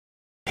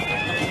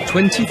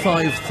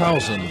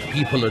25,000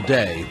 people a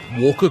day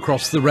walk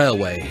across the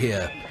railway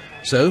here,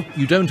 so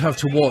you don't have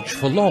to watch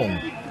for long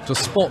to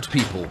spot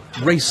people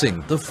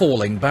racing the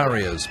falling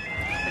barriers.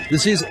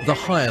 This is the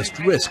highest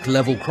risk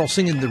level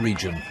crossing in the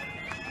region.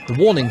 The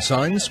warning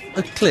signs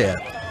are clear,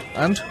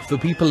 and for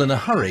people in a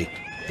hurry,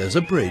 there's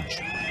a bridge.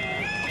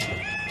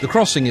 The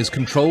crossing is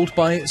controlled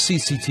by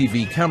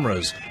CCTV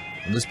cameras,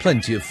 and there's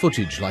plenty of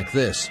footage like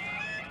this.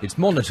 It's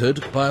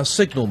monitored by a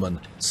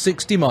signalman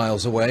 60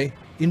 miles away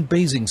in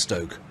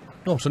Basingstoke.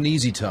 Not an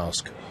easy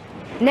task.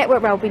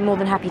 Network Rail would be more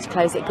than happy to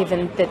close it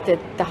given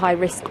the high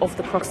risk of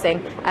the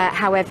crossing.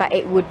 However,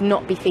 it would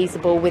not be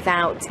feasible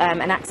without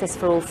an access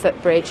for all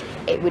footbridge.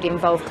 It would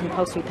involve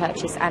compulsory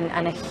purchase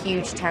and a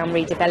huge town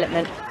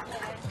redevelopment.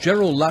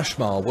 Gerald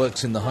Lashmar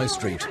works in the High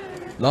Street.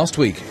 Last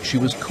week she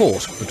was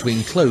caught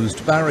between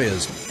closed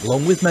barriers,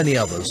 along with many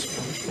others.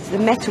 The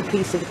metal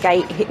piece of the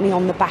gate hit me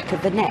on the back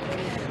of the neck.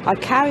 I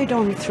carried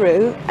on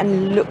through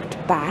and looked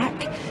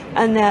back,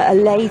 and a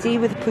lady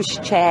with a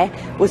pushchair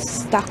was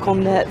stuck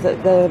on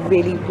the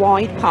really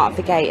wide part of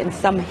the gate, and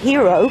some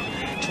hero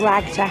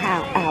dragged her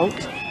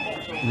out.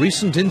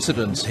 Recent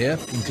incidents here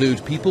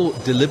include people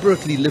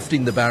deliberately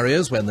lifting the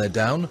barriers when they're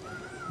down,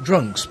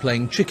 drunks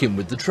playing chicken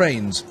with the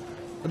trains,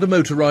 and a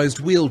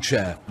motorised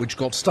wheelchair which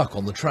got stuck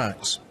on the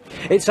tracks.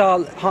 It's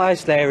our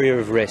highest area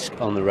of risk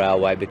on the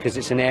railway because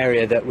it's an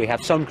area that we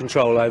have some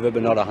control over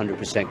but not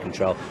 100%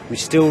 control. We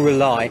still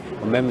rely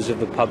on members of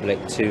the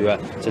public to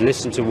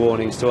listen to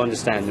warnings, to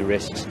understand the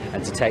risks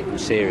and to take them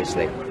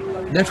seriously.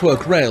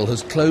 Network Rail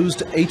has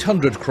closed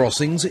 800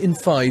 crossings in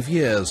 5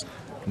 years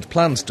and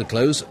plans to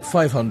close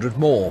 500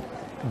 more.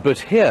 But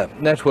here,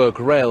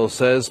 Network Rail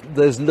says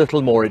there's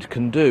little more it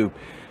can do.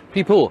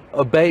 People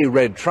obey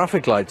red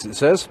traffic lights, it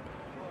says.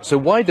 So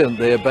why don't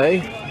they obey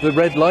the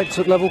red lights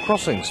at level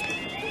crossings?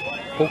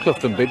 Paul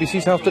Clifton,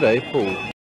 BBC South Today, Poole.